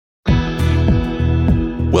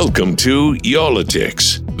Welcome to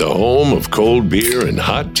Y'all-itics, the home of cold beer and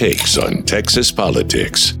hot takes on Texas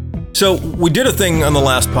politics. So we did a thing on the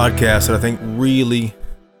last podcast that I think really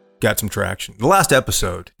got some traction. The last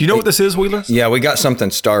episode. Do you know what this is, Wheeler? Yeah, we got something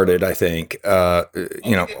started, I think.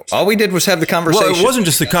 All we did was have the conversation. Well, it wasn't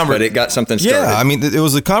just the conversation. But it got something started. Yeah, I mean, it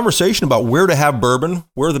was a conversation about where to have bourbon,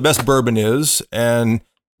 where the best bourbon is, and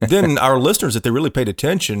then our listeners, if they really paid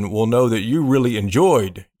attention, will know that you really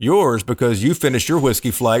enjoyed yours because you finished your whiskey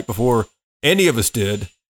flight before any of us did.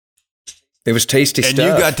 It was tasty and stuff.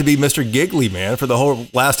 And you got to be Mr. Giggly, man, for the whole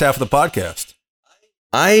last half of the podcast.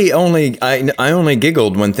 I only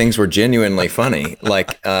giggled when things were genuinely funny.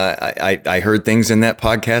 Like I heard things in that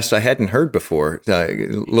podcast I hadn't heard before.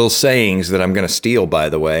 Little sayings that I'm going to steal, by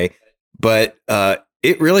the way. But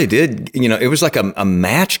it really did. It was like a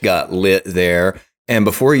match got lit there. And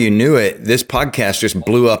before you knew it, this podcast just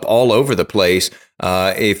blew up all over the place.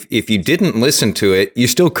 If you didn't listen to it, you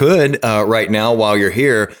still could right now while you're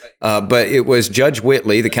here. But it was Judge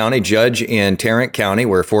Whitley, the county judge in Tarrant County,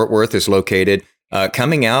 where Fort Worth is located,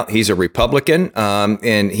 coming out. He's a Republican,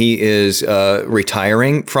 and he is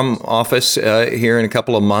retiring from office here in a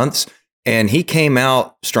couple of months. And he came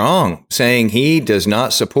out strong, saying he does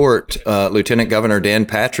not support Lieutenant Governor Dan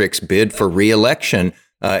Patrick's bid for re-election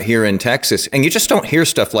here in Texas. And you just don't hear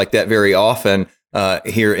stuff like that very often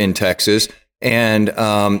here in Texas. And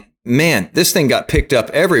man, this thing got picked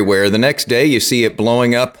up everywhere. The next day, you see it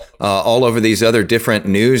blowing up all over these other different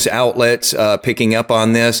news outlets picking up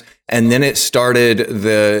on this. And then it started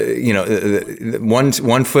the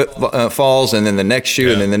one foot falls and then the next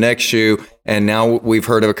shoe and then the next shoe. And now we've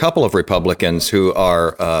heard of a couple of Republicans who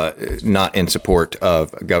are not in support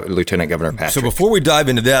of Lieutenant Governor Patrick. So before we dive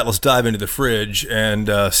into that, let's dive into the fridge and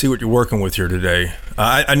see what you're working with here today.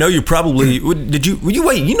 I know you probably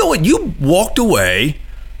wait. You know what? You walked away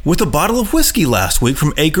with a bottle of whiskey last week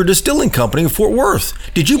from Acre Distilling Company in Fort Worth.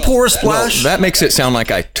 Did you pour a splash? Well, that makes it sound like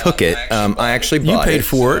I took it. I actually bought it. You paid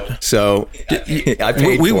for it. So I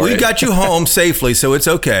paid for it. We got you home safely, so it's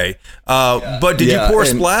okay. But did you pour a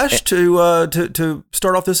splash to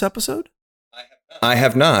start off this episode? I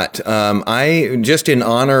have not. I just in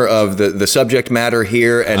honor of the subject matter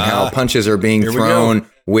here and how punches are being thrown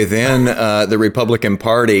within the Republican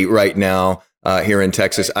Party right now. Here in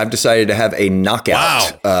Texas, I've decided to have a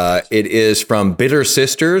knockout. Wow. It is from Bitter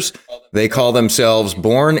Sisters. They call themselves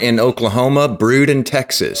Born in Oklahoma, Brewed in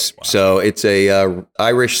Texas. Wow. So it's a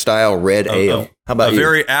Irish style red ale. How about you? A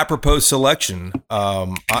very apropos selection.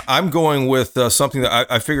 I'm going with something that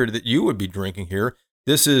I figured that you would be drinking here.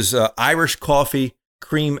 This is Irish Coffee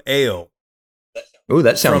Cream Ale. Ooh,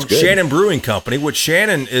 that sounds good. From Shannon Brewing Company, which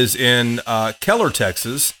Shannon is in Keller,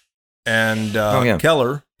 Texas, and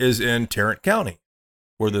Keller is in Tarrant County,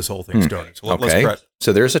 where this whole thing started. So let's try.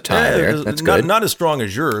 So there's a tie there. That's good. Not as strong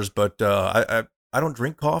as yours, but I don't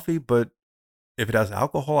drink coffee. But if it has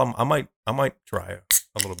alcohol, I might try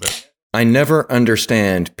a little bit. I never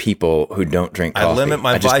understand people who don't drink coffee. I limit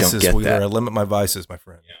my vices, Wheeler. That. I limit my vices, my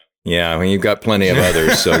friend. Yeah, I mean, you've got plenty of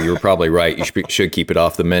others, so you're probably right. You should keep it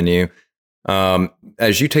off the menu.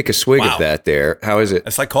 As you take a swig of that there, how is it?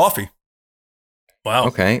 It's like coffee. Wow.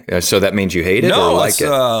 Okay. So that means you hate it or like it?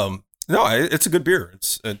 No, it's a good beer.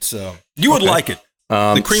 It's you would like it.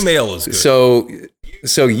 The cream ale is good.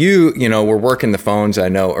 So you were working the phones, I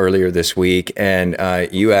know, earlier this week, and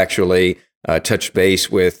you actually touched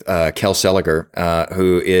base with Kel Seliger,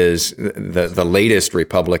 who is the latest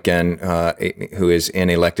Republican who is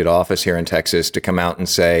in elected office here in Texas, to come out and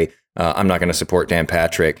say, I'm not going to support Dan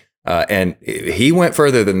Patrick. And he went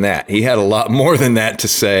further than that. He had a lot more than that to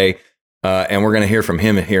say. And we're going to hear from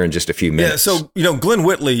him here in just a few minutes. Yeah, so Glenn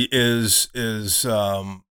Whitley is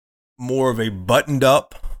more of a buttoned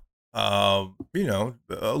up, a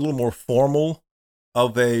little more formal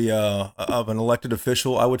of an elected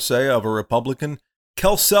official, I would say, of a Republican.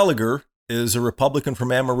 Kel Seliger is a Republican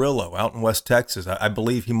from Amarillo, out in West Texas. I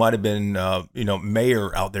believe he might have been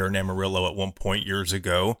mayor out there in Amarillo at one point years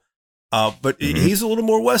ago. But he's a little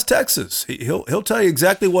more West Texas. He'll tell you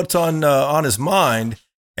exactly what's on his mind.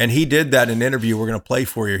 And he did that in an interview we're going to play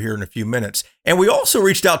for you here in a few minutes. And we also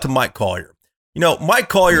reached out to Mike Collier. Mike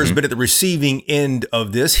Collier has been at the receiving end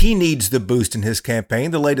of this. He needs the boost in his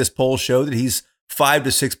campaign. The latest polls show that he's 5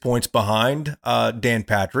 to 6 points behind Dan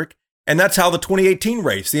Patrick. And that's how the 2018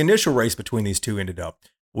 race, the initial race between these two, ended up.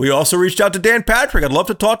 We also reached out to Dan Patrick. I'd love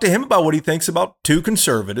to talk to him about what he thinks about two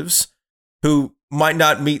conservatives who might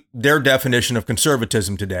not meet their definition of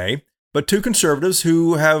conservatism today, but two conservatives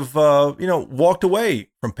who have, walked away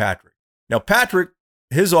from Patrick. Now, Patrick,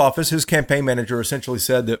 his office, his campaign manager essentially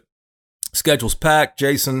said that schedule's packed.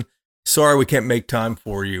 Jason, sorry, we can't make time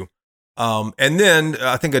for you. And then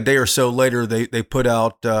I think a day or so later, they put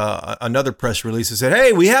out another press release that said,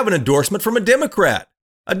 hey, we have an endorsement from a Democrat.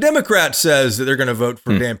 A Democrat says that they're going to vote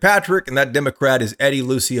for Dan Patrick, and that Democrat is Eddie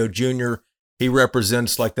Lucio Jr. He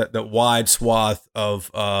represents like that wide swath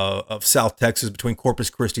of South Texas between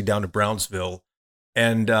Corpus Christi down to Brownsville.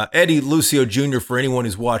 And Eddie Lucio Jr., for anyone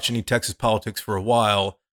who's watched any Texas politics for a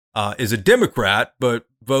while, is a Democrat, but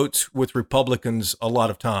votes with Republicans a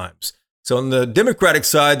lot of times. So on the Democratic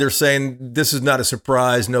side, they're saying this is not a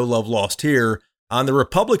surprise, no love lost here. On the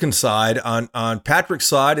Republican side, on Patrick's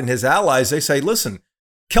side and his allies, they say, listen,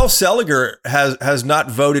 Kel Seliger has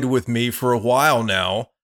not voted with me for a while now.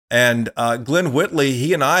 And Glenn Whitley,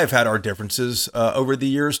 he and I have had our differences over the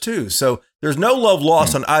years too. So there's no love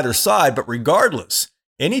lost on either side. But regardless,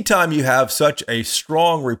 anytime you have such a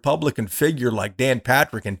strong Republican figure like Dan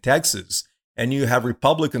Patrick in Texas, and you have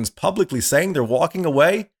Republicans publicly saying they're walking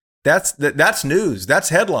away, that's news, that's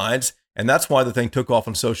headlines, and that's why the thing took off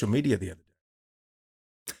on social media the other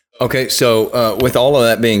day. Okay, so with all of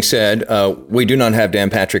that being said, we do not have Dan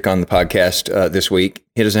Patrick on the podcast this week.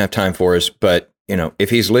 He doesn't have time for us, but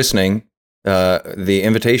if he's listening, the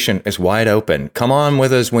invitation is wide open. Come on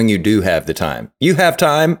with us when you do have the time. You have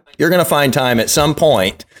time. You're going to find time at some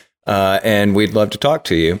point, and we'd love to talk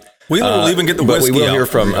to you. Wheeler will even get the whiskey out. But we will hear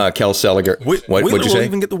from Kel Seliger. What'd you say? Wheeler will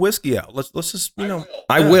even get the whiskey out. Let's just,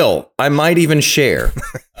 I will. I might even share.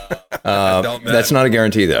 That's not a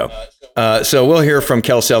guarantee, though. So we'll hear from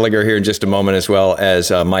Kel Seliger here in just a moment, as well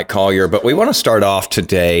as Mike Collier. But we want to start off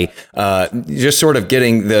today just sort of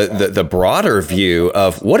getting the broader view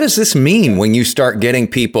of what does this mean when you start getting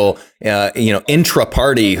people,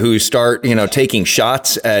 intra-party who start, taking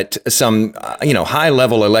shots at some,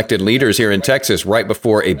 high-level elected leaders here in Texas right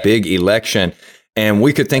before a big election. And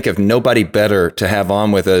we could think of nobody better to have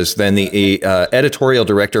on with us than the editorial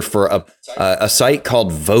director for a site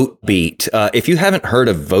called VoteBeat. If you haven't heard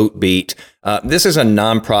of VoteBeat, this is a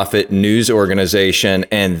nonprofit news organization,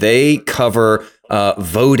 and they cover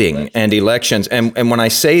voting and elections. And when I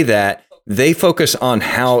say that, they focus on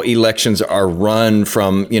how elections are run,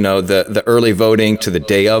 from, the early voting to the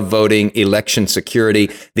day of voting, election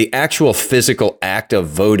security, the actual physical act of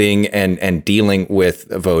voting and dealing with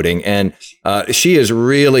voting. And she is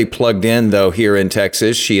really plugged in, though, here in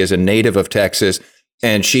Texas. She is a native of Texas,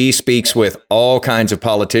 and she speaks with all kinds of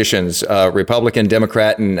politicians, Republican,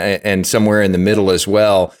 Democrat, and somewhere in the middle as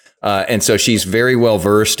well. And so she's very well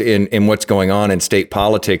versed in what's going on in state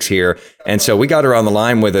politics here. And so we got her on the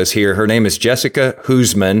line with us here. Her name is Jessica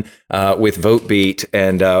Huseman with VoteBeat,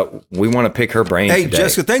 and we want to pick her brain today.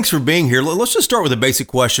 Jessica, thanks for being here. Let's just start with a basic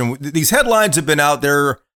question. These headlines have been out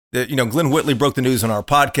there that, Glenn Whitley broke the news on our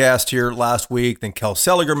podcast here last week. Then Kel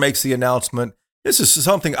Seliger makes the announcement. This is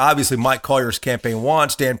something obviously Mike Collier's campaign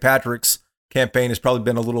wants. Dan Patrick's campaign has probably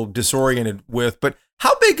been a little disoriented with. But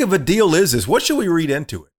how big of a deal is this? What should we read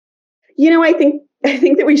into it? I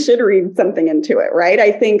think that we should read something into it, right?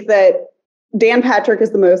 I think that Dan Patrick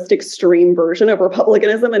is the most extreme version of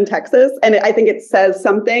Republicanism in Texas. And I think it says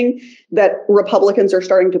something that Republicans are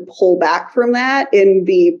starting to pull back from that in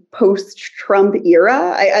the post-Trump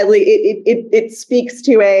era. It speaks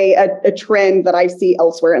to a trend that I see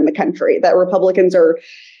elsewhere in the country, that Republicans are,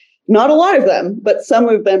 not a lot of them, but some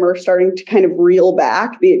of them are starting to kind of reel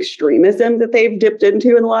back the extremism that they've dipped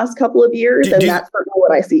into in the last couple of years. And that's certainly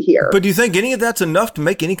what I see here. But do you think any of that's enough to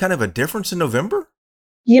make any kind of a difference in November?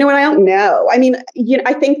 I don't know. I mean,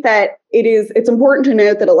 I think that it's important to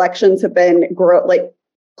note that elections have been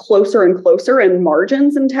closer and closer in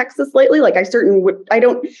margins in Texas lately. I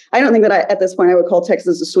don't think that at this point I would call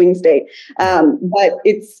Texas a swing state. But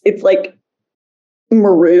it's like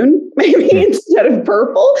maroon maybe instead of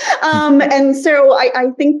purple. And so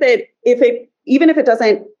I think that even if it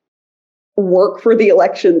doesn't work for the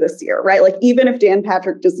election this year, right? Even if Dan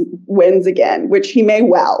Patrick just wins again, which he may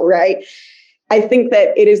well, right? I think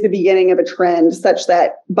that it is the beginning of a trend such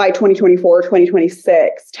that by 2024,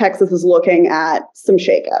 2026, Texas is looking at some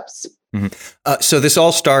shakeups. Mm-hmm. So this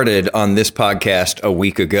all started on this podcast a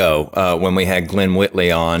week ago when we had Glenn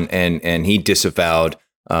Whitley on, and he disavowed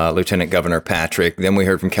Lieutenant Governor Patrick. Then we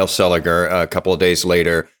heard from Kel Seliger a couple of days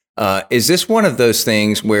later. Is this one of those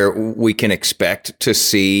things where we can expect to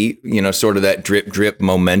see, sort of that drip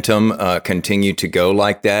momentum continue to go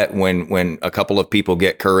like that when a couple of people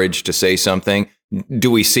get courage to say something?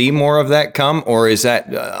 Do we see more of that come, or is that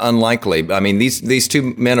unlikely? I mean, these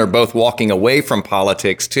two men are both walking away from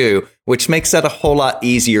politics too, which makes that a whole lot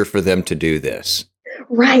easier for them to do this.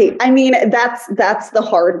 Right. I mean, that's the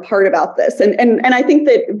hard part about this. And I think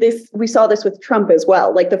that we saw this with Trump as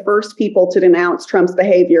well. Like the first people to denounce Trump's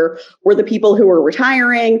behavior were the people who were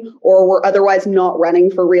retiring or were otherwise not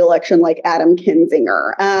running for reelection, like Adam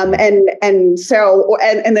Kinzinger. And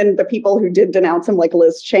then the people who did denounce him, like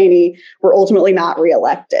Liz Cheney, were ultimately not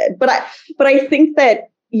reelected. But I think that,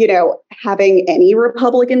 having any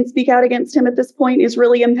Republican speak out against him at this point is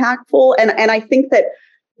really impactful. And I think that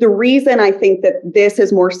the reason I think that this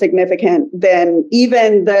is more significant than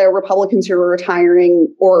even the Republicans who are retiring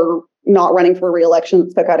or not running for re-election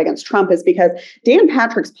that spoke out against Trump is because Dan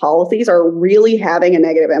Patrick's policies are really having a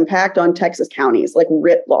negative impact on Texas counties, like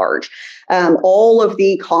writ large. All of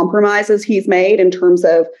the compromises he's made in terms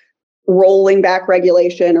of rolling back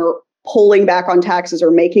regulation or pulling back on taxes or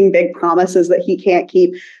making big promises that he can't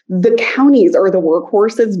keep. The counties are the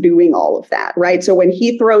workhorses doing all of that, right? So when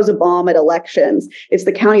he throws a bomb at elections, it's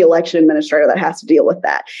the county election administrator that has to deal with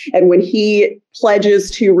that. And when he pledges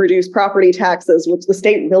to reduce property taxes, which the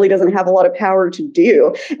state really doesn't have a lot of power to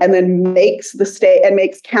do, and then makes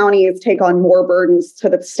counties take on more burdens so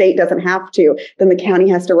that the state doesn't have to, then the county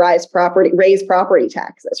has to raise property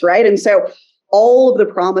taxes, right? And so all of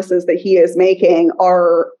the promises that he is making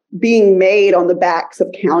are being made on the backs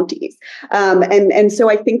of counties. And so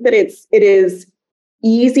I think that it is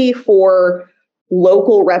easy for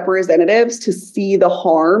local representatives to see the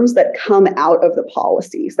harms that come out of the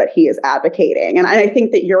policies that he is advocating. And I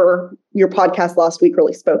think that your podcast last week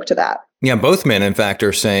really spoke to that. Yeah, both men, in fact,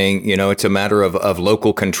 are saying, it's a matter of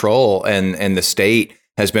local control, and the state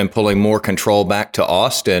has been pulling more control back to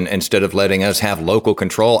Austin instead of letting us have local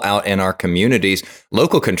control out in our communities.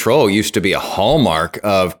 Local control used to be a hallmark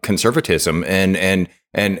of conservatism, and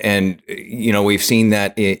we've seen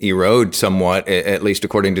that erode somewhat, at least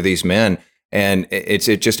according to these men. And it's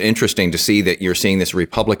just interesting to see that you're seeing this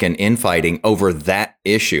Republican infighting over that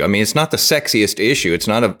issue. I mean, it's not the sexiest issue. It's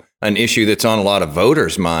not an issue that's on a lot of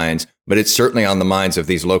voters' minds, but it's certainly on the minds of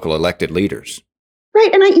these local elected leaders.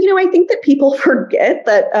 Right. And I think that people forget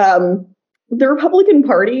that the Republican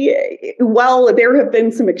Party, while there have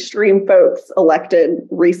been some extreme folks elected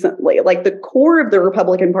recently, like the core of the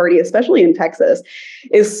Republican Party, especially in Texas,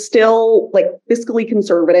 is still like fiscally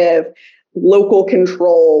conservative, local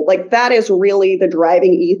control. Like that is really the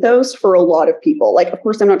driving ethos for a lot of people. Like, of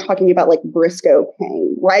course, I'm not talking about like Briscoe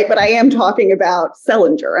Cain, right? But I am talking about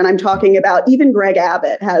Selinger, and I'm talking about even Greg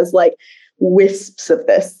Abbott has like wisps of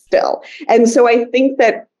this still. And so I think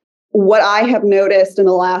that what I have noticed in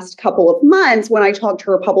the last couple of months when I talk to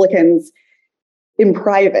Republicans in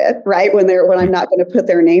private, right, when I'm not going to put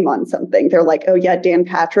their name on something, they're like, oh yeah, Dan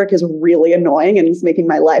Patrick is really annoying and he's making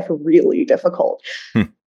my life really difficult.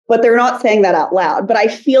 But they're not saying that out loud. But I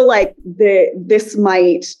feel like this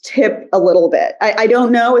might tip a little bit. I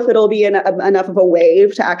don't know if it'll be enough of a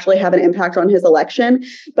wave to actually have an impact on his election.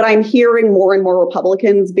 But I'm hearing more and more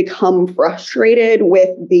Republicans become frustrated with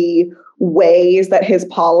the ways that his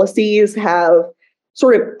policies have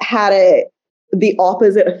sort of had the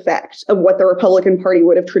opposite effect of what the Republican Party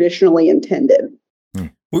would have traditionally intended.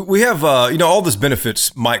 We have, all this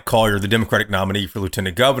benefits Mike Collier, the Democratic nominee for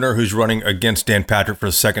lieutenant governor, who's running against Dan Patrick for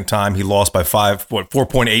the second time. He lost by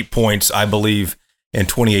 4.8 points, I believe, in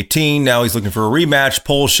 2018. Now he's looking for a rematch.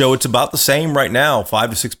 Polls show it's about the same right now, 5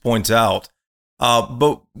 to 6 points out.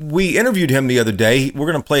 But we interviewed him the other day. We're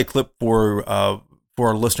going to play a clip for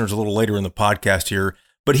our listeners a little later in the podcast here.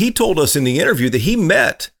 But he told us in the interview that he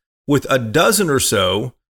met with a dozen or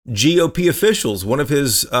so GOP officials. One of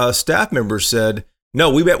his staff members said, no,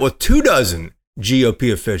 we met with 24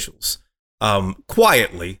 GOP officials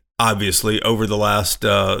quietly, obviously, over the last,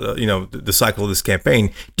 the cycle of this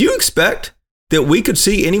campaign. Do you expect that we could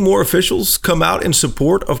see any more officials come out in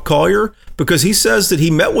support of Collier? Because he says that he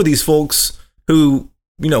met with these folks who,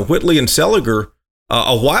 Whitley and Selinger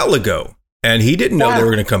a while ago, and he didn't know they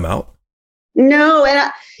were going to come out. No,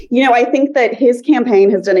 and I think that his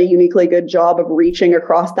campaign has done a uniquely good job of reaching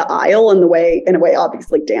across the aisle in a way,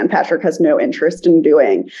 obviously, Dan Patrick has no interest in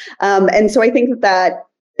doing. And so I think that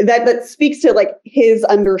speaks to like his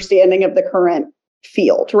understanding of the current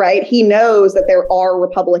field, right? He knows that there are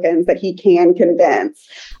Republicans that he can convince,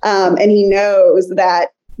 and he knows that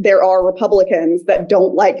there are Republicans that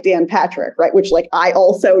don't like Dan Patrick, right? Which like I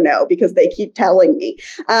also know because they keep telling me.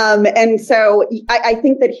 And so I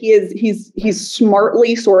think that he's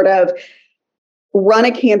smartly sort of run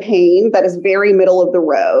a campaign that is very middle of the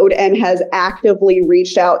road and has actively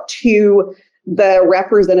reached out to the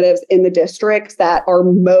representatives in the districts that are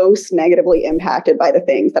most negatively impacted by the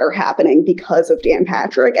things that are happening because of Dan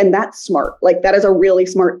Patrick. And that's smart. Like that is a really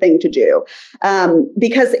smart thing to do,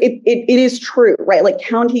 because it is true, right? Like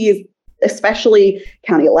counties especially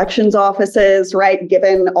county elections offices, right,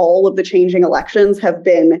 given all of the changing elections, have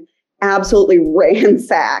been absolutely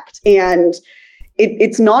ransacked. And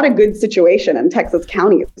it's not a good situation in Texas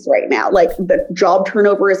counties right now. Like, the job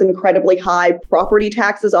turnover is incredibly high. Property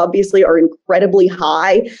taxes obviously are incredibly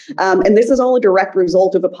high. And this is all a direct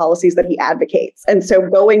result of the policies that he advocates. And so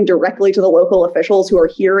going directly to the local officials who are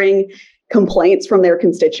hearing complaints from their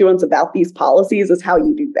constituents about these policies is how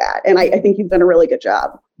you do that. And I think he's done a really good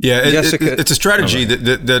job. Yeah, it's a strategy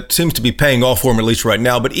that seems to be paying off for him, at least right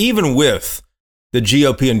now. But even with the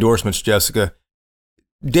GOP endorsements, Jessica,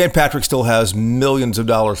 Dan Patrick still has millions of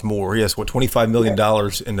dollars more. He has, $25 million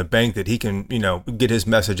in the bank that he can, get his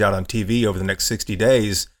message out on TV over the next 60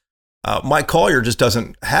 days. Mike Collier just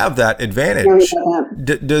doesn't have that advantage.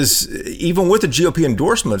 Does even with the GOP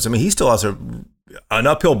endorsements, I mean, he still has an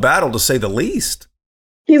uphill battle, to say the least.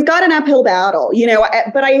 He's got an uphill battle,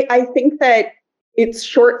 but I think that it's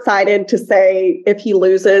short-sighted to say if he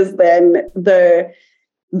loses, then the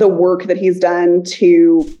work that he's done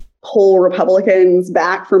to pull Republicans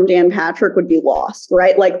back from Dan Patrick would be lost,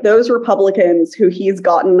 right? Like, those Republicans who he's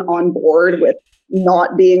gotten on board with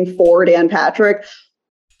not being for Dan Patrick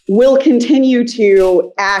will continue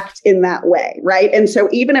to act in that way, right? And so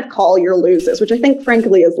even if Collier loses, which I think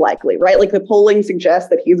frankly is likely, right? Like, the polling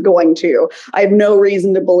suggests that he's going to. I have no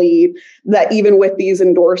reason to believe that even with these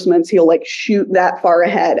endorsements, he'll shoot that far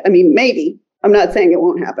ahead. I mean, maybe. I'm not saying it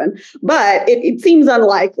won't happen, but it seems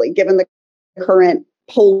unlikely given the current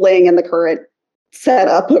polling and the current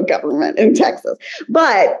setup of government in Texas.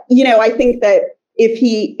 But, I think that if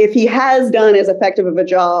he has done as effective of a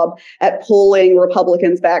job at pulling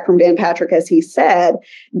Republicans back from Dan Patrick as he said,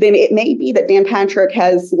 then it may be that Dan Patrick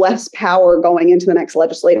has less power going into the next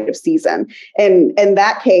legislative season. And in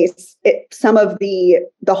that case, some of the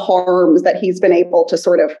harms that he's been able to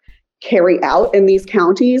sort of carry out in these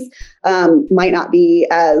counties might not be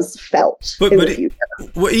as felt in the future.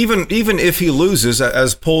 Well, even if he loses,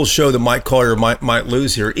 as polls show that Mike Collier might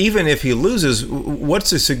lose here, even if he loses, what's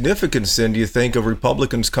the significance then, do you think, of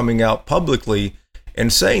Republicans coming out publicly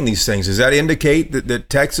and saying these things? Does that indicate that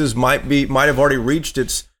Texas might have already reached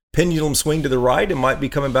its pendulum swing to the right and might be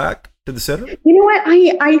coming back to the center? You know what?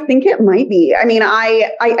 I think it might be. I mean,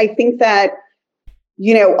 I think that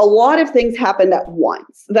a lot of things happened at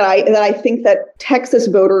once that I think that Texas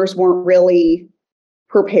voters weren't really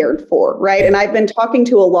prepared for, right? And I've been talking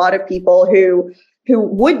to a lot of people who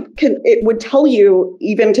would tell you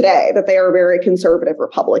even today that they are very conservative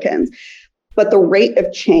Republicans. But the rate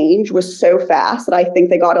of change was so fast that I think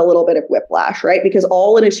they got a little bit of whiplash, right? Because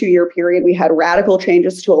all in a 2-year period, we had radical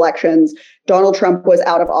changes to elections. Donald Trump was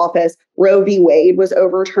out of office. Roe v. Wade was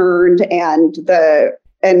overturned, and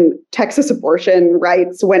Texas abortion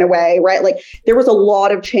rights went away, right? Like, there was a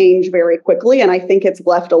lot of change very quickly. And I think it's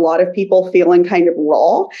left a lot of people feeling kind of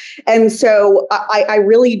raw. And so I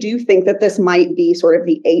really do think that this might be sort of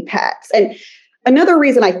the apex. And another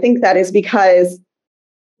reason I think that is because,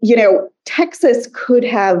 Texas could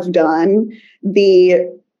have done the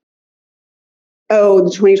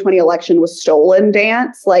 2020 election was stolen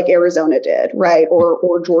dance like Arizona did, right?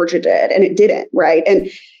 Or Georgia did, and it didn't, right? And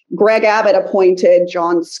Greg Abbott appointed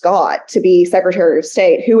John Scott to be Secretary of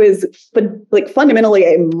State, who is fundamentally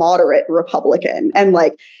a moderate Republican, and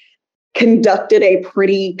conducted a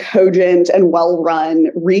pretty cogent and well-run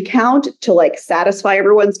recount to satisfy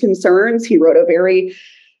everyone's concerns. He wrote a very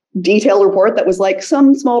detailed report that was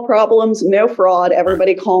some small problems, no fraud,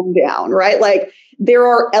 everybody calm down, right? There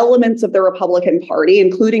are elements of the Republican Party,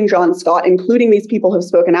 including John Scott, including these people who have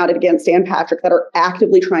spoken out against Dan Patrick, that are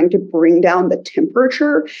actively trying to bring down the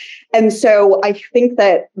temperature. And so I think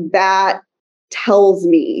that tells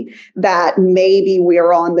me that maybe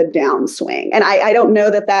we're on the downswing. And I don't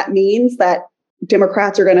know that means that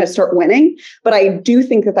Democrats are going to start winning, but I do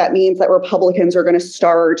think that means that Republicans are going to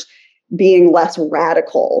start being less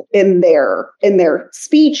radical in their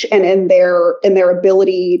speech and in their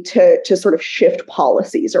ability to sort of shift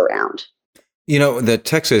policies around. The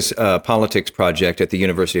Texas Politics Project at the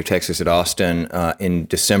University of Texas at Austin in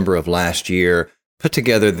December of last year put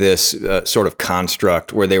together this sort of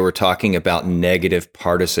construct where they were talking about negative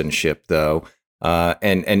partisanship, though.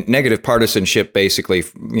 And negative partisanship, basically,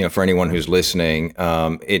 for anyone who's listening,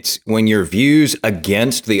 it's when your views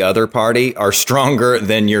against the other party are stronger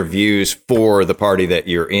than your views for the party that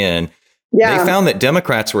you're in. Yeah. They found that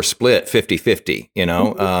Democrats were split 50-50,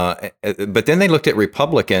 but then they looked at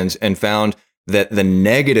Republicans and found that the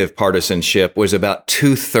negative partisanship was about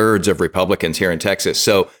 2/3 of Republicans here in Texas.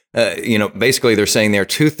 So, basically they're saying there are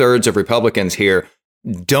 2/3 of Republicans here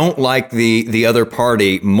don't like the other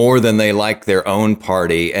party more than they like their own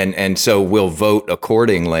party, and so will vote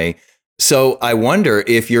accordingly. So I wonder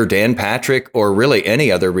if you're Dan Patrick or really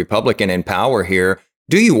any other Republican in power here,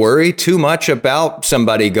 do you worry too much about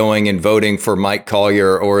somebody going and voting for Mike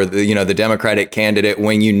Collier or the Democratic candidate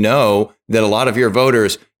when you know that a lot of your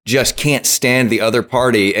voters just can't stand the other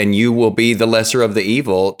party and you will be the lesser of the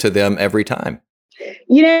evil to them every time?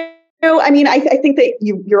 I mean, I think that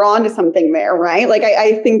you're on to something there, right? Like,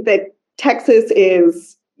 I think that Texas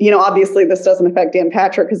is, obviously this doesn't affect Dan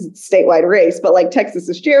Patrick because it's a statewide race, but like Texas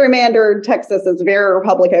is gerrymandered, Texas is very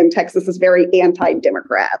Republican, Texas is very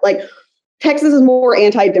anti-Democrat. Like, Texas is more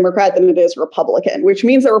anti-Democrat than it is Republican, which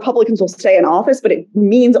means that Republicans will stay in office, but it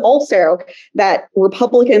means also that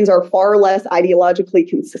Republicans are far less ideologically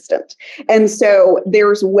consistent. And so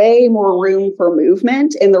there's way more room for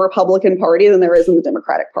movement in the Republican Party than there is in the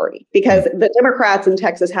Democratic Party, because the Democrats in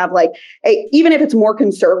Texas have even if it's more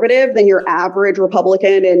conservative than your average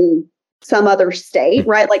Republican in some other state,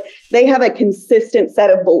 right? Like, they have a consistent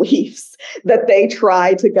set of beliefs that they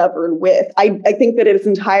try to govern with. I think that it is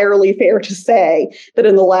entirely fair to say that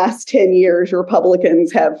in the last 10 years,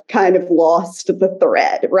 Republicans have kind of lost the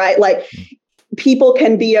thread, right? Like, people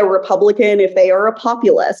can be a Republican if they are a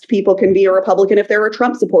populist. People can be a Republican if they're a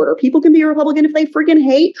Trump supporter. People can be a Republican if they freaking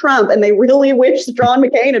hate Trump and they really wish John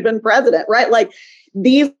McCain had been president, right? Like,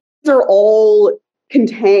 these are all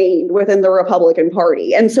contained within the Republican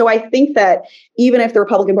Party. And so I think that even if the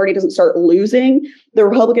Republican Party doesn't start losing, the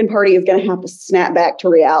Republican Party is going to have to snap back to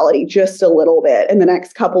reality just a little bit in the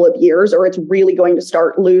next couple of years, or it's really going to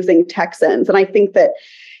start losing Texans. And I think that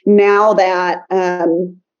now that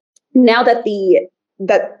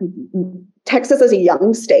Texas is a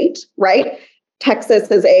young state, right? Texas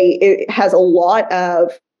it has a lot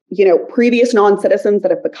of previous non-citizens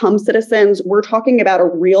that have become citizens. We're talking about a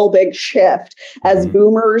real big shift as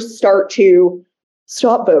boomers start to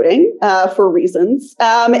stop voting for reasons.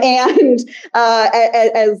 And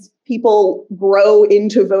as people grow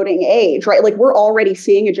into voting age, right? Like, we're already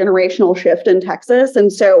seeing a generational shift in Texas.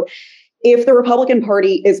 And so if the Republican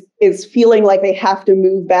Party is feeling like they have to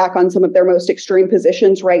move back on some of their most extreme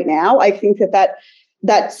positions right now, I think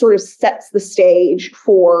that sort of sets the stage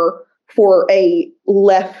for a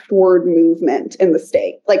leftward movement in the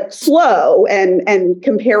state, like slow and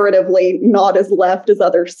comparatively not as left as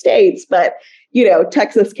other states, but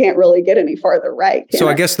Texas can't really get any farther right. So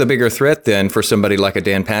I guess the bigger threat then for somebody like a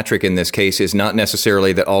Dan Patrick in this case is not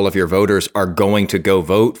necessarily that all of your voters are going to go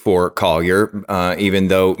vote for Collier, even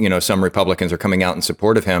though some Republicans are coming out in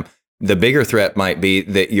support of him. The bigger threat might be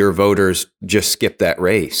that your voters just skip that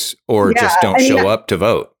race or just don't show up to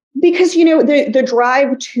vote. Because, the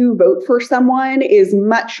drive to vote for someone is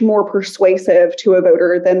much more persuasive to a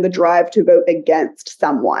voter than the drive to vote against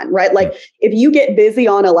someone, right? Like, if you get busy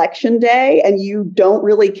on election day and you don't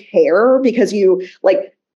really care because you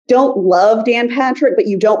don't love Dan Patrick, but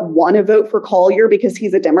you don't want to vote for Collier because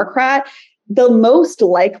he's a Democrat, the most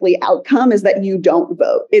likely outcome is that you don't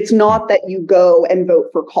vote. It's not that you go and vote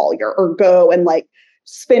for Collier or go and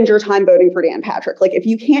spend your time voting for Dan Patrick. Like, if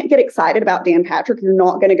you can't get excited about Dan Patrick, you're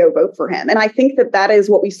not going to go vote for him. And I think that is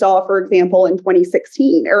what we saw, for example, in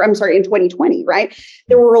 2020, right?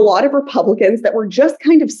 There were a lot of Republicans that were just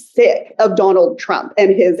kind of sick of Donald Trump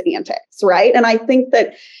and his antics, right? And I think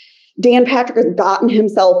that Dan Patrick has gotten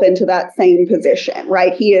himself into that same position,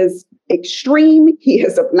 right? He is extreme. He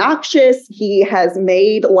is obnoxious. He has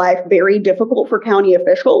made life very difficult for county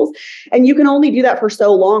officials. And you can only do that for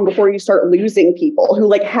so long before you start losing people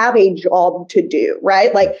who have a job to do,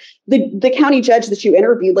 right? Like, the county judge that you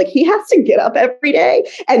interviewed, he has to get up every day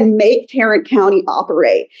and make Tarrant County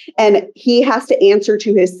operate. And he has to answer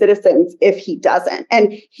to his citizens if he doesn't.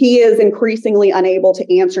 And he is increasingly unable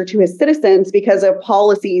to answer to his citizens because of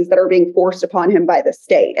policies that are being forced upon him by the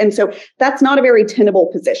state. And so that's not a very tenable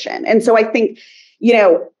position. And so I think,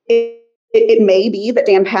 it may be that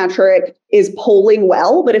Dan Patrick is polling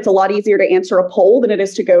well, but it's a lot easier to answer a poll than it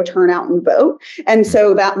is to go turn out and vote. And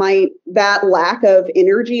so that lack of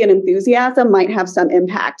energy and enthusiasm might have some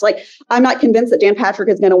impact. I'm not convinced that Dan Patrick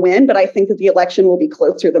is going to win, but I think that the election will be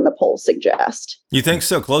closer than the polls suggest. You think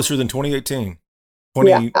so? Closer than 2018?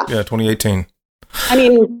 2018. I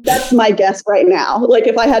mean, that's my guess right now.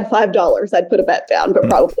 If I had $5, I'd put a bet down, but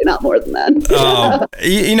probably not more than that.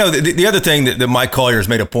 The other thing that Mike Collier has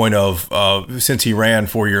made a point of since he ran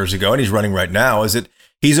 4 years ago, and he's running right now, is that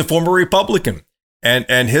he's a former Republican.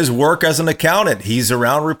 And his work as an accountant, he's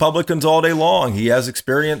around Republicans all day long. He has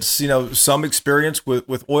experience, some experience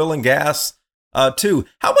with oil and gas, too.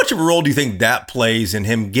 How much of a role do you think that plays in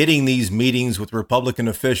him getting these meetings with Republican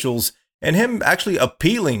officials and him actually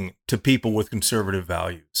appealing to people with conservative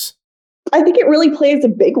values? I think it really plays a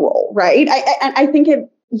big role, right? I think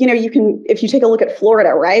if you take a look at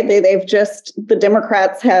Florida, right, the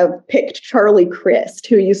Democrats have picked Charlie Crist,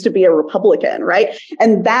 who used to be a Republican, right?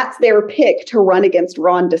 And that's their pick to run against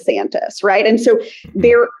Ron DeSantis, right? And so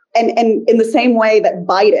and in the same way that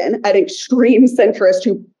Biden, an extreme centrist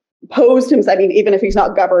who posed himself, I mean, even if he's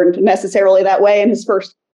not governed necessarily that way in his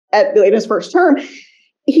first term,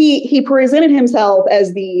 he presented himself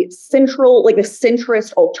as the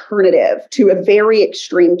centrist alternative to a very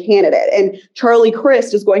extreme candidate. And Charlie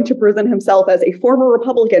Crist is going to present himself as a former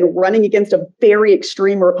Republican running against a very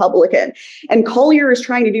extreme Republican. And Collier is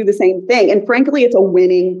trying to do the same thing. And frankly, it's a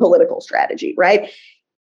winning political strategy, right?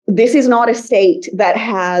 This is not a state that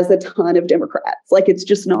has a ton of Democrats. Like, it's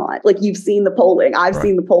just not. Like, you've seen the polling. I've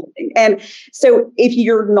seen the polling. And so if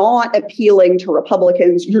you're not appealing to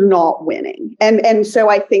Republicans, you're not winning. And so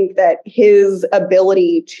I think that his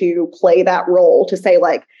ability to play that role, to say,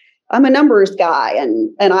 like, I'm a numbers guy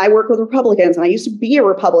and I work with Republicans and I used to be a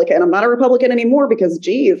Republican. I'm not a Republican anymore because,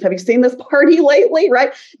 geez, have you seen this party lately?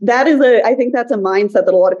 Right. I think that's a mindset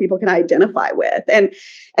that a lot of people can identify with. And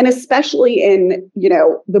especially in,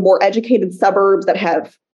 the more educated suburbs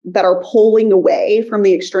that are pulling away from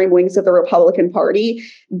the extreme wings of the Republican Party,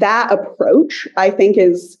 that approach, I think,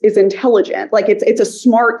 is intelligent. Like, it's a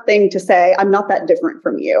smart thing to say, I'm not that different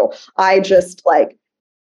from you. I just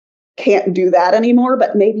can't do that anymore,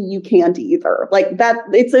 but maybe you can't either. Like that,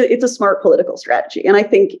 it's a smart political strategy. And I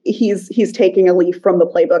think he's taking a leaf from the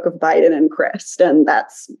playbook of Biden and Crist, and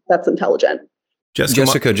that's intelligent.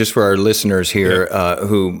 Jessica, just for our listeners here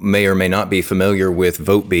who may or may not be familiar with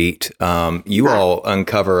VoteBeat, you all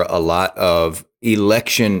uncover a lot of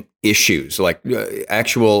election issues, like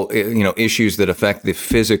actual issues that affect the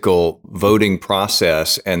physical voting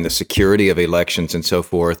process and the security of elections and so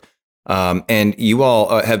forth. And you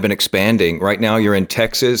all have been expanding. Right now, you're in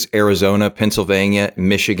Texas, Arizona, Pennsylvania,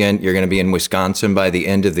 Michigan. You're going to be in Wisconsin by the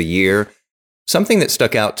end of the year. Something that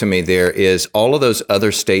stuck out to me there is all of those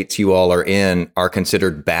other states you all are in are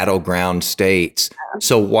considered battleground states.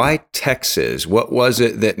 So why Texas? What was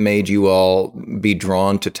it that made you all be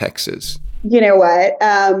drawn to Texas? You know what?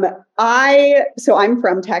 I'm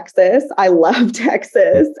from Texas. I love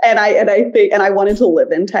Texas, and I wanted to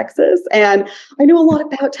live in Texas. And I know a lot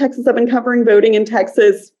about Texas. I've been covering voting in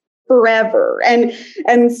Texas forever, and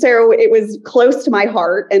so it was close to my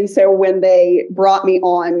heart. And so when they brought me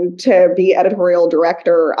on to be editorial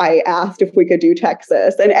director, I asked if we could do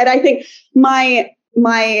Texas. And I think my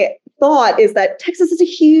thought is that Texas is a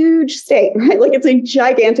huge state, right? Like, it's a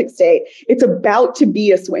gigantic state. It's about to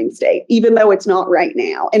be a swing state, even though it's not right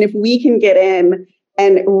now. And if we can get in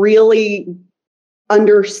and really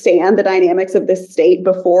understand the dynamics of this state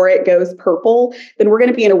before it goes purple, then we're going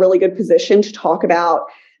to be in a really good position to talk about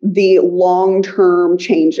the long-term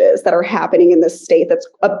changes that are happening in this state that's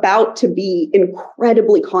about to be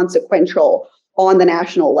incredibly consequential on the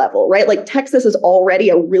national level, right? Like, Texas is already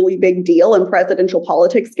a really big deal in presidential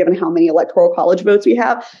politics, given how many electoral college votes we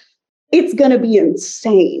have. It's going to be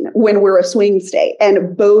insane when we're a swing state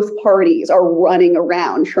and both parties are running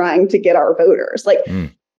around trying to get our voters. Like,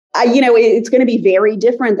 it's going to be very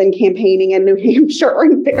different than campaigning in New Hampshire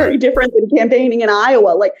and very different than campaigning in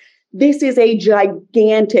Iowa. Like, this is a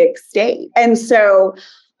gigantic state. And so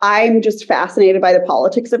I'm just fascinated by the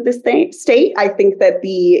politics of this state. I think that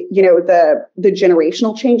the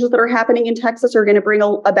generational changes that are happening in Texas are going to bring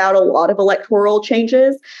about a lot of electoral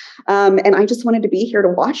changes. And I just wanted to be here to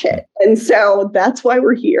watch it. And so that's why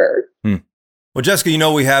we're here. Well,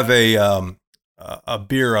 Jessica, we have a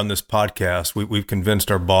beer on this podcast. We've convinced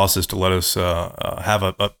our bosses to let us have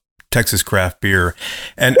a Texas craft beer,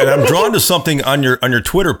 and I'm drawn to something on your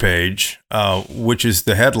Twitter page, which is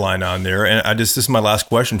the headline on there. And this is my last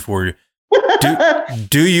question for you.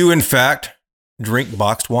 Do you in fact drink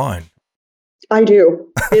boxed wine? I do.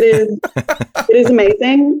 It is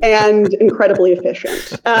amazing and incredibly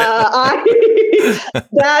efficient. That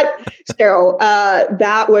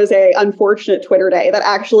was a unfortunate Twitter day that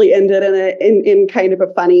actually ended in kind of a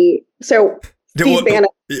funny. So Steve Bannon.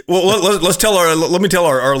 Well, let me tell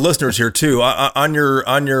our listeners here too. On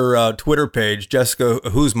your Twitter page, Jessica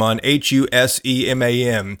Huseman,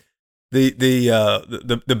 Huseman,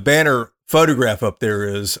 the banner photograph up there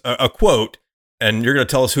is a quote, and you're going to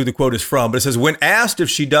tell us who the quote is from. But it says, "When asked if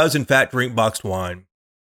she does in fact drink boxed wine,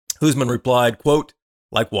 Huseman replied, quote,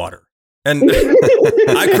 like water." And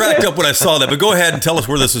I cracked up when I saw that. But go ahead and tell us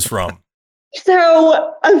where this is from.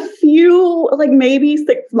 So a few, maybe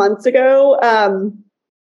 6 months ago,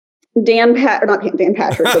 Dan Patrick. Got Dan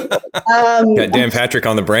Patrick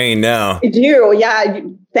on the brain now. I do. Yeah.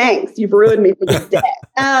 Thanks. You've ruined me for this day.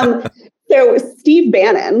 So Steve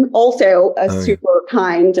Bannon, also a super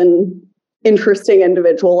kind and interesting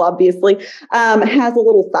individual, obviously, has a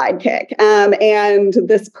little sidekick. And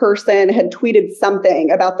this person had tweeted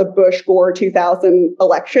something about the Bush-Gore 2000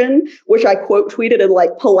 election, which I quote tweeted and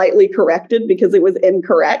like politely corrected because it was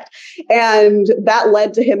incorrect. And that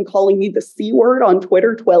led to him calling me the C word on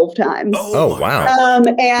Twitter 12 times. Oh wow.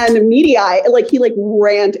 And media, he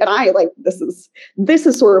rant, and I like, this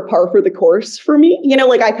is sort of par for the course for me. You know,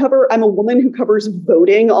 like I'm a woman who covers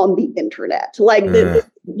voting on the internet. Like,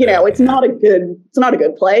 it's not a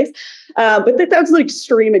good place. But that's an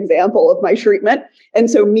extreme example of my treatment. And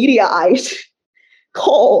so Mediaite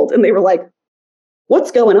called and they were like,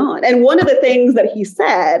 what's going on? And one of the things that he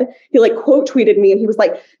said, he like quote tweeted me and he was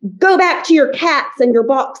like, go back to your cats and your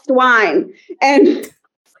boxed wine. And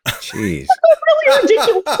jeez. Really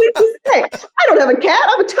ridiculous thing to say. I don't have a cat.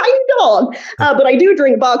 I'm a tiny dog, but I do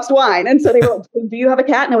drink boxed wine. And so they were like, do you have a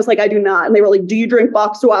cat? And I was like, I do not. And they were like, do you drink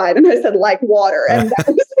boxed wine? And I said, like water. And that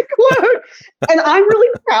was the quote. And I'm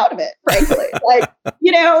really proud of it, frankly. Like,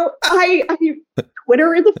 I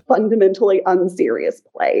Twitter is a fundamentally unserious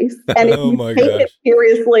place. And if you take it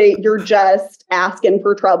seriously, you're just asking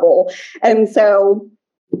for trouble. And so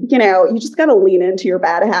you just got to lean into your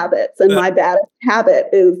bad habits. And my bad habit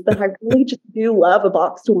is that I really just do love a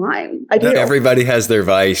boxed wine. I do. Everybody has their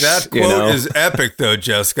vice. That quote is epic, though,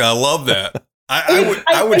 Jessica. I love that.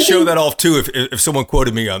 I would show that off, too, if someone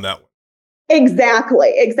quoted me on that one.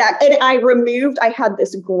 Exactly. And I had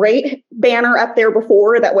this great banner up there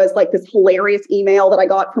before that was like this hilarious email that I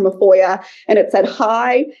got from a FOIA, and it said,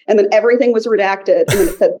 hi, and then everything was redacted, and then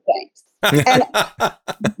it said, thanks. And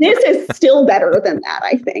this is still better than that,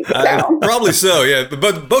 I think. So. Probably so, yeah.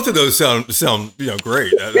 But both of those sound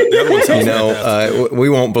great. The other one sounds fantastic. We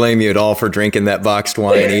won't blame you at all for drinking that boxed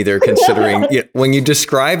wine either, considering when you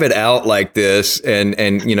describe it out like this, and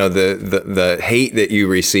the hate that you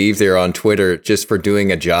receive there on Twitter just for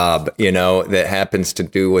doing a job, that happens to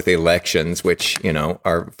do with elections, which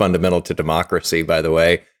are fundamental to democracy, by the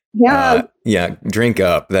way. Yeah. Drink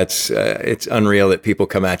up. That's it's unreal that people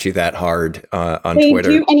come at you that hard on Twitter.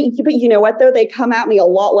 Do, but you know what though? They come at me a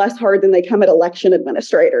lot less hard than they come at election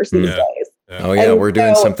administrators these days. Yeah. Oh yeah, we're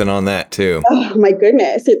doing something on that too. Oh my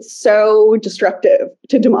goodness, it's so destructive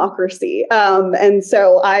to democracy. And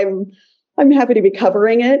so I'm happy to be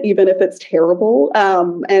covering it, even if it's terrible.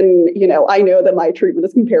 And I know that my treatment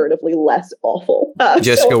is comparatively less awful.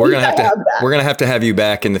 Jessica, we're gonna have to have you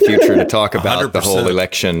back in the future to talk about 100%. The whole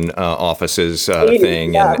election offices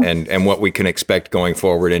thing and what we can expect going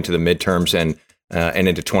forward into the midterms and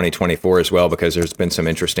into 2024 as well, because there's been some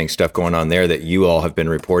interesting stuff going on there that you all have been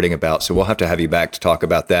reporting about. So we'll have to have you back to talk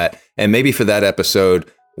about that, and maybe for that episode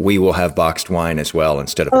we will have boxed wine as well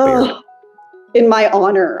instead of a beer. In my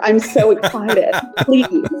honor. I'm so excited. Please.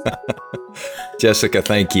 Jessica,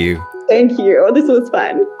 thank you. Thank you. This was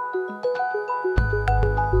fun.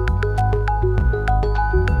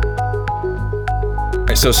 All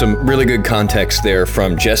right, so some really good context there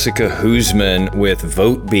from Jessica Huseman with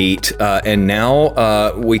VoteBeat. And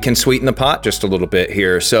now we can sweeten the pot just a little bit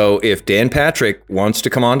here. So if Dan Patrick wants to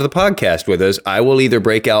come on to the podcast with us, I will either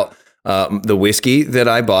break out the whiskey that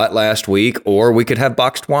I bought last week, or we could have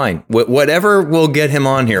boxed wine. Whatever will get him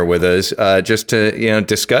on here with us, just to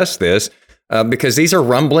discuss this, because these are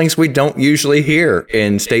rumblings we don't usually hear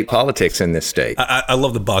in state politics in this state. I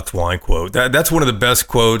love the boxed wine quote. That's one of the best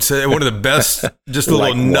quotes. One of the best, just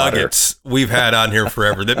little nuggets we've had on here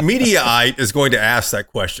forever. That Mediaite is going to ask that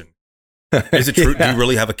question. Is it true? Do you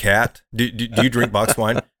really have a cat? Do you drink boxed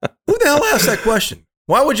wine? Who the hell asked that question?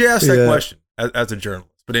 Why would you ask that question as a journalist?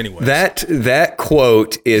 But anyway, that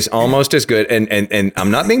quote is almost as good, and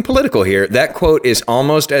I'm not being political here. That quote is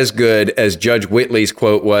almost as good as Judge Whitley's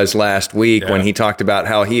quote was last week when he talked about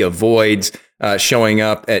how he avoids showing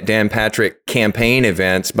up at Dan Patrick campaign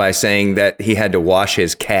events by saying that he had to wash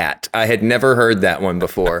his cat. I had never heard that one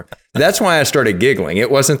before. That's why I started giggling. It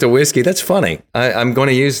wasn't the whiskey. That's funny. I'm going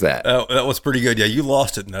to use that. That was pretty good. Yeah, you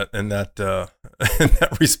lost it in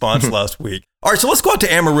that response last week. All right, so let's go out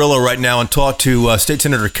to Amarillo right now and talk to State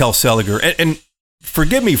Senator Kel Seliger. And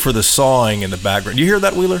forgive me for the sawing in the background. You hear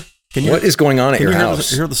that, Wheeler? What is going on at your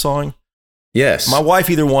house? You hear the sawing? Yes. My wife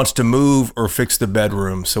either wants to move or fix the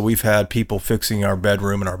bedroom. So we've had people fixing our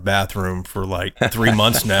bedroom and our bathroom for like 3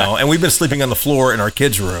 months now. And we've been sleeping on the floor in our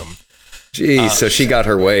kids' room. Geez, so she got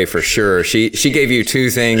her way for sure. She gave you two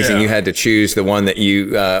things, and you had to choose the one that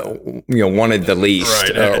you wanted the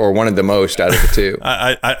least, or wanted the most out of the two.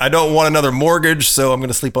 I don't want another mortgage, so I'm going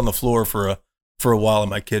to sleep on the floor for a while in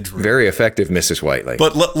my kids' room. Very effective, Mrs. Whiteley.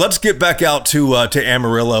 But let's get back out to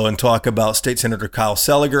Amarillo and talk about State Senator Kyle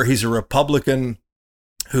Seliger. He's a Republican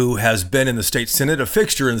who has been in the state Senate, a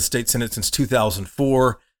fixture in the state Senate since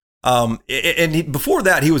 2004. Before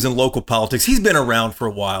that, he was in local politics. He's been around for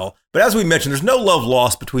a while. But as we mentioned, there's no love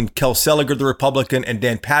lost between Kel Seliger, the Republican, and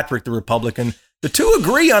Dan Patrick, the Republican. The two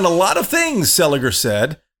agree on a lot of things, Seliger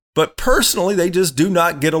said, but personally, they just do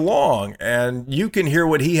not get along. And you can hear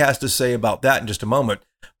what he has to say about that in just a moment.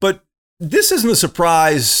 But this isn't a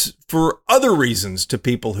surprise for other reasons to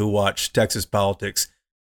people who watch Texas politics.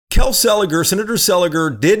 Kel Seliger, Senator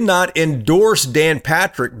Seliger, did not endorse Dan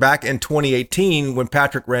Patrick back in 2018 when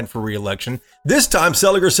Patrick ran for re-election. This time,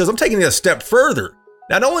 Seliger says, I'm taking it a step further.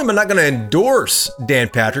 Not only am I not going to endorse Dan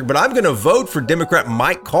Patrick, but I'm going to vote for Democrat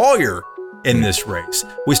Mike Collier in this race.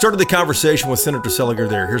 We started the conversation with Senator Seliger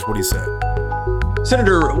there. Here's what he said.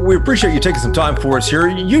 Senator, we appreciate you taking some time for us here.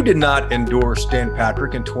 You did not endorse Dan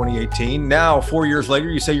Patrick in 2018. Now, 4 years later,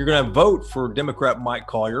 you say you're going to vote for Democrat Mike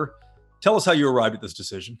Collier. Tell us how you arrived at this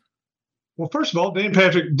decision. Well, first of all, Dan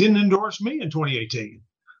Patrick didn't endorse me in 2018.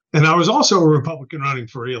 And I was also a Republican running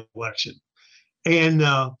for re-election. And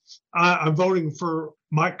I'm voting for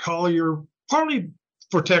Mike Collier, partly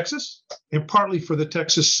for Texas and partly for the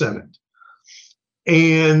Texas Senate.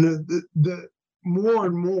 And the more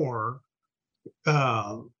and more,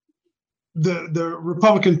 the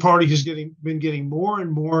Republican Party has been getting more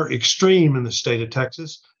and more extreme in the state of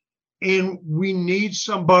Texas. And we need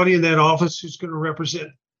somebody in that office who's going to represent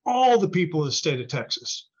all the people of the state of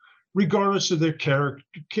Texas, regardless of their character,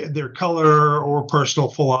 their color, or personal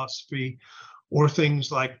philosophy, or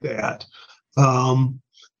things like that.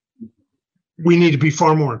 We need to be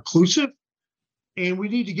far more inclusive, and we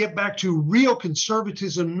need to get back to real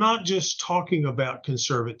conservatism, not just talking about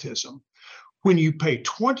conservatism. When you pay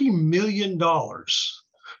 $20 million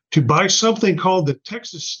to buy something called the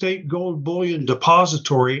Texas State Gold Bullion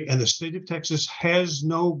Depository, and the state of Texas has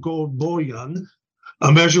no gold bullion,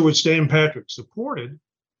 a measure which Dan Patrick supported,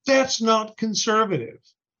 that's not conservative.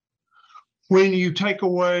 When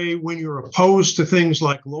you're opposed to things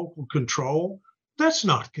like local control, that's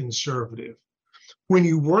not conservative. When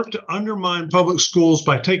you work to undermine public schools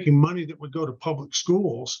by taking money that would go to public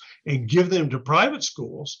schools and give them to private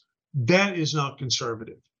schools, that is not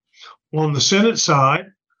conservative. On the Senate side,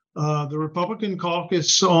 the Republican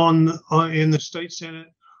caucus in the state Senate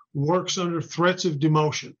works under threats of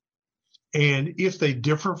demotion. And if they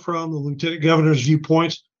differ from the lieutenant governor's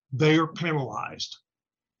viewpoints, they are penalized.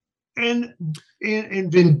 And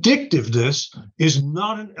vindictiveness is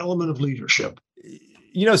not an element of leadership.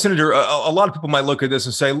 You know, Senator, a lot of people might look at this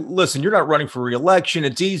and say, listen, you're not running for re-election.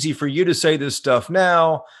 It's easy for you to say this stuff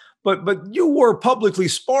now, but you were publicly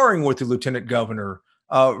sparring with the lieutenant governor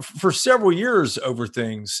for several years over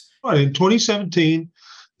things. In 2017,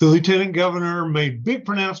 the lieutenant governor made big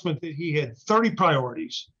pronouncement that he had 30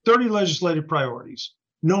 priorities, 30 legislative priorities.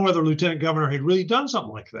 No other lieutenant governor had really done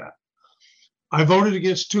something like that. I voted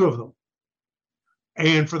against two of them.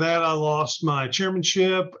 And for that, I lost my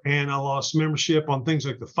chairmanship and I lost membership on things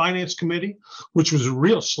like the Finance Committee, which was a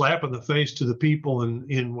real slap in the face to the people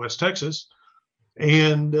in West Texas.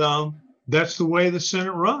 And that's the way the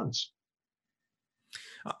Senate runs.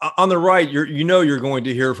 On the right, you're going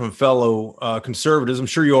to hear from fellow conservatives. I'm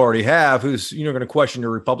sure you already have, who's going to question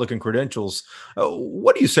your Republican credentials.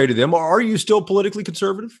 What do you say to them? Are you still politically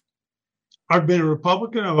conservative? I've been a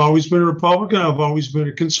Republican. I've always been a Republican. I've always been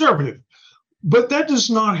a conservative. But that does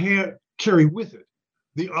not carry with it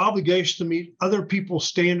the obligation to meet other people's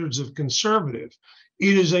standards of conservative.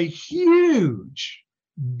 It is a huge,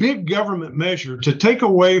 big government measure to take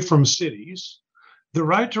away from cities the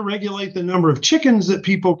right to regulate the number of chickens that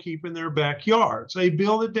people keep in their backyards, a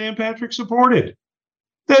bill that Dan Patrick supported.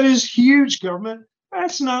 That is huge government.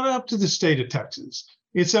 That's not up to the state of Texas.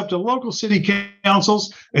 It's up to local city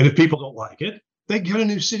councils, and if people don't like it, they get a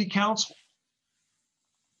new city council.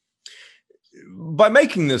 By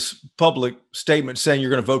making this public statement saying you're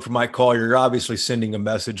going to vote for Mike Collier, you're obviously sending a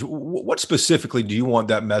message. What specifically do you want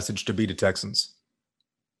that message to be to Texans?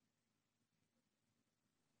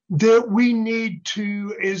 That we need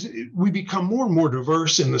to, as we become more and more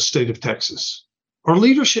diverse in the state of Texas, our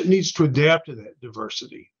leadership needs to adapt to that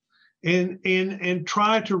diversity and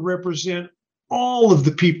try to represent all of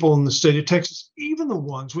the people in the state of Texas, even the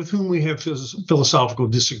ones with whom we have philosophical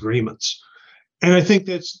disagreements. And I think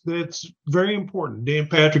that's very important. Dan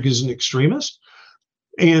Patrick is an extremist,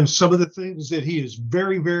 and some of the things that he is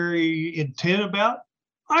very, very intent about,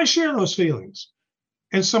 I share those feelings,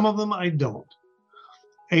 and some of them I don't.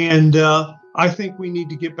 And I think we need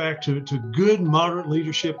to get back to good, moderate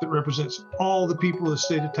leadership that represents all the people of the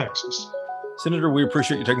state of Texas. Senator, we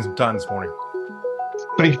appreciate you taking some time this morning.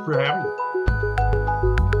 Thank you for having me.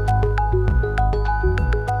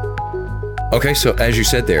 Okay, so as you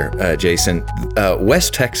said there, Jason,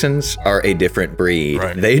 West Texans are a different breed.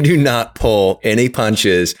 Right. They do not pull any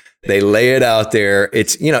punches. They lay it out there.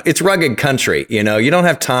 It's rugged country. You don't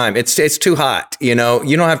have time. It's too hot. You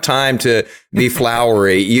don't have time to be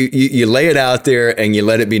flowery. You lay it out there and you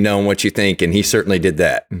let it be known what you think. And he certainly did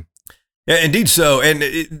that. Yeah, indeed so. And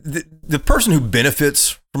the person who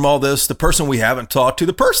benefits from all this, the person we haven't talked to,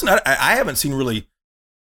 the person I haven't seen really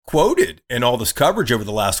quoted in all this coverage over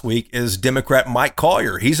the last week is Democrat Mike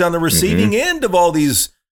Collier. He's on the receiving end of all these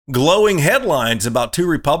glowing headlines about two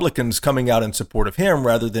Republicans coming out in support of him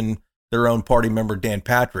rather than their own party member, Dan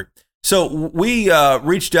Patrick. So we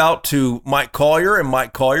reached out to Mike Collier, and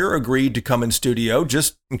Mike Collier agreed to come in studio.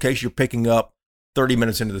 Just in case you're picking up 30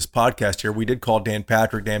 minutes into this podcast here, we did call Dan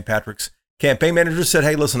Patrick. Dan Patrick's campaign manager said,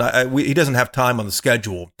 hey, listen, he doesn't have time on the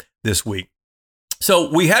schedule this week.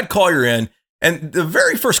 So we had Collier in, and the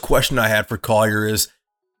very first question I had for Collier is,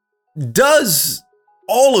 does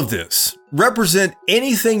all of this represent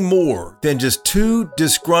anything more than just two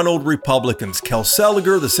disgruntled Republicans, Kel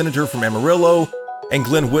Seliger, the senator from Amarillo, and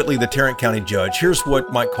Glenn Whitley, the Tarrant County judge? Here's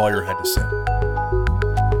what Mike Collier had to say.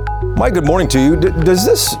 Mike, good morning to you. Does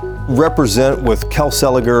this represent, with Kel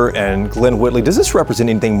Seliger and Glenn Whitley, does this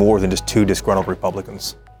represent anything more than just two disgruntled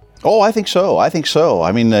Republicans? Oh, I think so.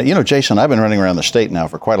 I mean, Jason, I've been running around the state now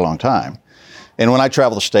for quite a long time. And when I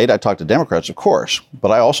travel the state, I talk to Democrats, of course, but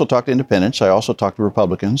I also talk to independents. I also talk to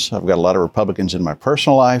Republicans. I've got a lot of Republicans in my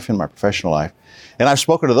personal life, in my professional life, and I've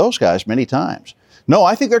spoken to those guys many times. No,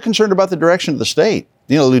 I think they're concerned about the direction of the state.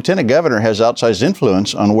 The lieutenant governor has outsized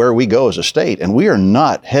influence on where we go as a state, and we are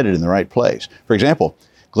not headed in the right place. For example,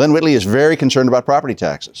 Glenn Whitley is very concerned about property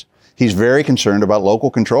taxes. He's very concerned about local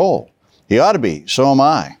control. He ought to be. So am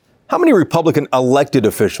I. How many Republican elected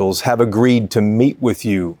officials have agreed to meet with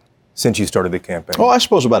you since you started the campaign? Oh, I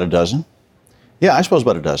suppose about a dozen. Yeah, I suppose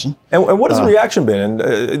about a dozen. And what has the reaction been?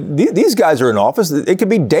 And these guys are in office. It could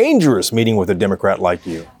be dangerous meeting with a Democrat like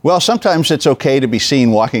you. Well, sometimes it's okay to be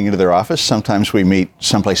seen walking into their office. Sometimes we meet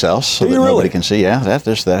someplace else so that nobody can see. Yeah, that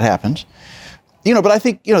happens. But I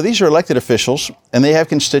think, these are elected officials and they have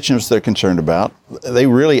constituents they're concerned about. They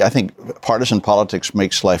really, I think, partisan politics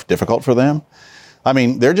makes life difficult for them. I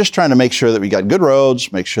mean, they're just trying to make sure that we got good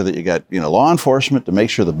roads, make sure that you got, law enforcement, to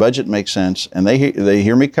make sure the budget makes sense. And they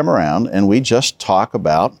hear me come around and we just talk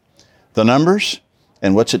about the numbers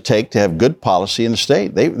and what's it take to have good policy in the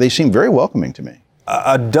state. They seem very welcoming to me.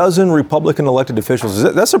 A dozen Republican elected officials.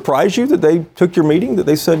 Does that surprise you that they took your meeting, that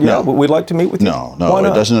they said, we'd like to meet with you? No,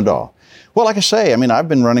 it doesn't at all. Well, like I say, I've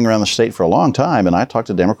been running around the state for a long time, and I talk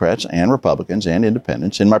to Democrats and Republicans and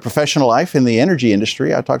independents. In my professional life in the energy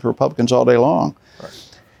industry, I talk to Republicans all day long.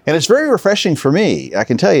 Right. And it's very refreshing for me, I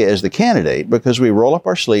can tell you, as the candidate, because we roll up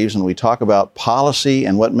our sleeves and we talk about policy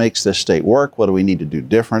and what makes this state work, what do we need to do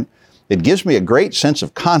different. It gives me a great sense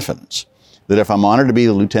of confidence that if I'm honored to be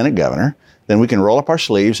the lieutenant governor, then we can roll up our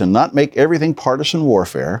sleeves and not make everything partisan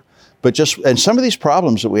warfare. And some of these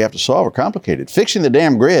problems that we have to solve are complicated. Fixing the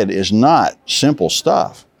damn grid is not simple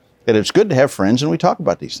stuff. And it's good to have friends and we talk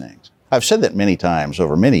about these things. I've said that many times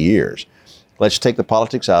over many years. Let's take the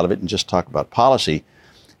politics out of it and just talk about policy.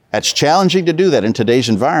 It's challenging to do that in today's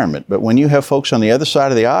environment. But when you have folks on the other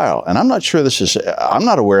side of the aisle, and I'm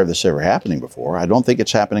not aware of this ever happening before. I don't think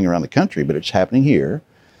it's happening around the country, but it's happening here.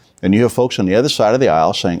 And you have folks on the other side of the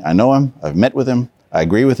aisle saying, I know him, I've met with him, I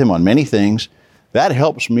agree with him on many things. That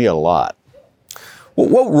helps me a lot. Well,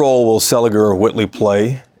 what role will Seliger or Whitley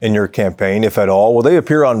play in your campaign, if at all? Will they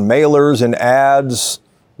appear on mailers and ads,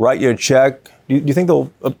 write you a check? Do you think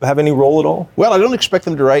they'll have any role at all? Well, I don't expect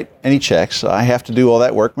them to write any checks. I have to do all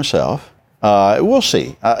that work myself. We'll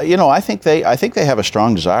see. I think they have a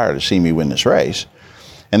strong desire to see me win this race.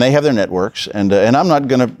 And they have their networks, and I'm not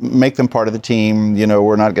going to make them part of the team.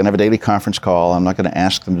 We're not going to have a daily conference call. I'm not going to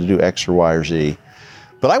ask them to do X or Y or Z.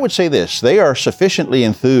 But I would say this, they are sufficiently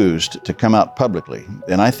enthused to come out publicly,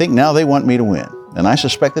 and I think now they want me to win. And I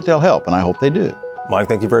suspect that they'll help, and I hope they do. Mike,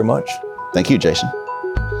 thank you very much. Thank you, Jason.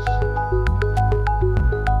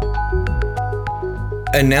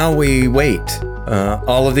 And now we wait.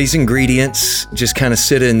 All of these ingredients just kind of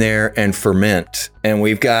sit in there and ferment. And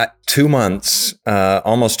we've got 2 months,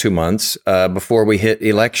 almost 2 months, before we hit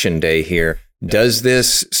election day here. Does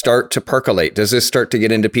this start to percolate? Does this start to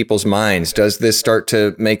get into people's minds? Does this start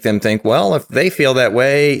to make them think, well, if they feel that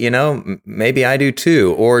way, maybe I do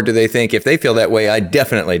too? Or do they think, if they feel that way, I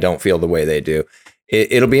definitely don't feel the way they do?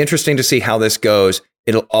 It'll be interesting to see how this goes.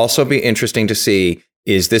 It'll also be interesting to see,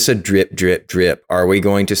 is this a drip, drip, drip? Are we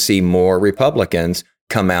going to see more Republicans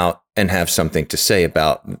come out and have something to say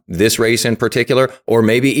about this race in particular, or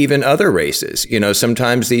maybe even other races. You know,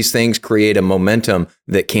 sometimes these things create a momentum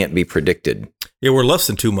that can't be predicted. Yeah, we're less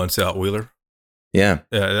than 2 months out, Wheeler. Yeah.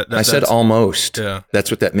 I said almost. Yeah.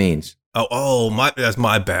 That's what that means. That's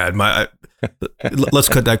my bad. Let's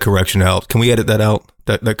cut that correction out. Can we edit that out?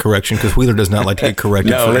 That correction, because Wheeler does not like to get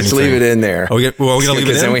corrected. No, let's leave it in there. We're going to leave it in?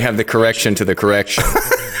 Because then we have the correction to the correction.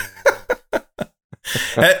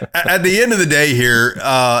 At the end of the day here,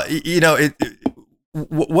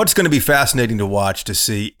 what's going to be fascinating to watch, to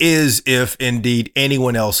see, is if indeed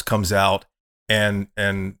anyone else comes out and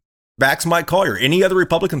backs Mike Collier. Any other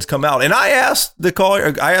Republicans come out? And I asked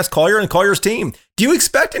Collier and Collier's team, do you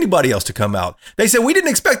expect anybody else to come out? They said, we didn't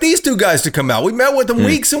expect these two guys to come out. We met with them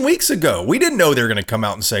weeks and weeks ago. We didn't know they were going to come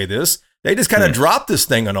out and say this. They just kind of dropped this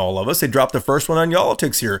thing on all of us. They dropped the first one on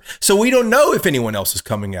Y'all-itics here. So we don't know if anyone else is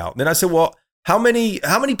coming out. And then I said, well, how many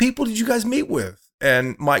people did you guys meet with?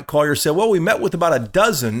 And Mike Collier said, well, we met with about a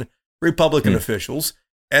dozen Republican officials.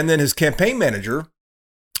 And then his campaign manager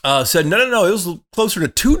said, no, it was closer to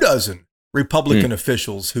 24 Republican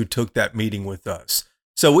officials who took that meeting with us.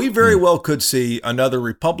 So we very well could see another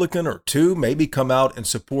Republican or two maybe come out in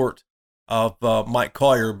support of Mike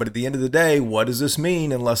Collier. But at the end of the day, what does this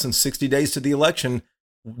mean in less than 60 days to the election?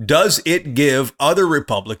 Does it give other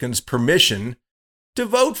Republicans permission to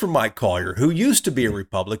vote for Mike Collier, who used to be a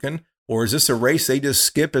Republican, or is this a race they just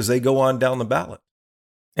skip as they go on down the ballot?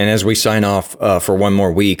 And as we sign off for one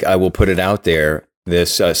more week, I will put it out there,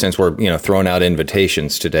 since we're throwing out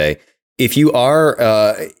invitations today. If you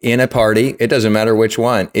are in a party, it doesn't matter which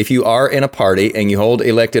one. If you are in a party and you hold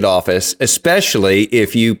elected office, especially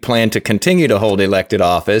if you plan to continue to hold elected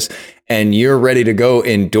office and you're ready to go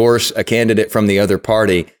endorse a candidate from the other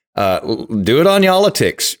party, do it on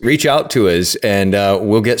Y'all-itics. Reach out to us and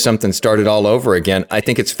we'll get something started all over again. I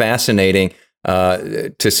think it's fascinating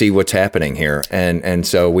to see what's happening here. And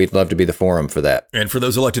so we'd love to be the forum for that. And for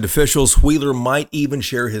those elected officials, Wheeler might even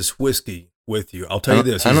share his whiskey with you. I'll tell you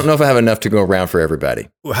this. I don't know if I have enough to go around for everybody.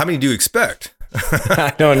 Well, how many do you expect?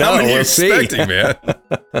 I don't know. How many are you expecting, man?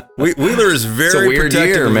 Wheeler is very it's a weird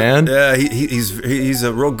protective. Year, man. Yeah, he's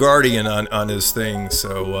a real guardian on his thing.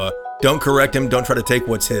 So don't correct him. Don't try to take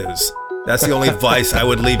what's his. That's the only advice I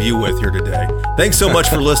would leave you with here today. Thanks so much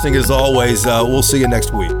for listening. As always, we'll see you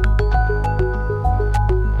next week.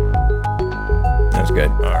 That's good.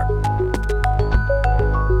 All right.